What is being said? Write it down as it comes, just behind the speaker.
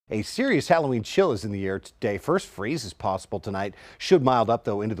A serious Halloween chill is in the air today. First freeze is possible tonight. Should mild up,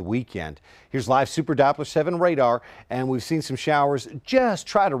 though, into the weekend. Here's live Super Doppler 7 radar, and we've seen some showers just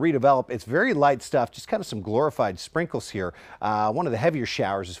try to redevelop. It's very light stuff, just kind of some glorified sprinkles here. One of the heavier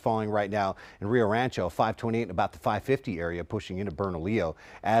showers is falling right now in Rio Rancho, 528 and about the 550 area, pushing into Bernalillo.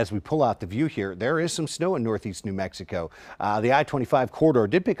 As we pull out the view here, there is some snow in northeast New Mexico. The I-25 corridor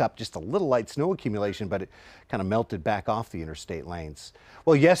did pick up just a little light snow accumulation, but it kind of melted back off the interstate lanes.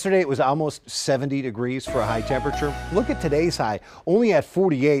 Well, yesterday it was almost 70 degrees for a high temperature. Look at today's high, only at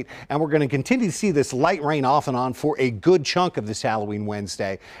 48, and we're going to continue to see this light rain off and on for a good chunk of this Halloween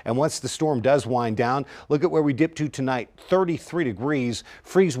Wednesday. And once the storm does wind down, look at where we dip to tonight, 33 degrees.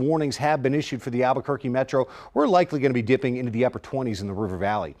 Freeze warnings have been issued for the Albuquerque metro. We're likely going to be dipping into the upper 20s in the River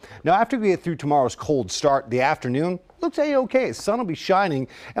Valley. Now, after we get through tomorrow's cold start, the afternoon looks okay. The sun will be shining,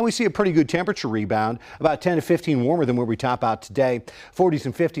 and we see a pretty good temperature rebound, about 10 to 15 warmer than where we top out today. 40s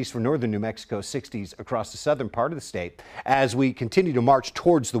and 50s for northern New Mexico, 60s across the southern part of the state. As we continue to march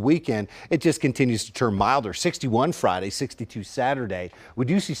towards the weekend, it just continues to turn milder. 61 Friday, 62 Saturday. We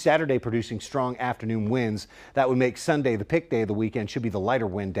do see Saturday producing strong afternoon winds. That would make Sunday the pick day of the weekend. Should be the lighter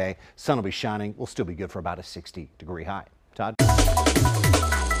wind day. Sun will be shining. We'll still be good for about a 60-degree high. Todd?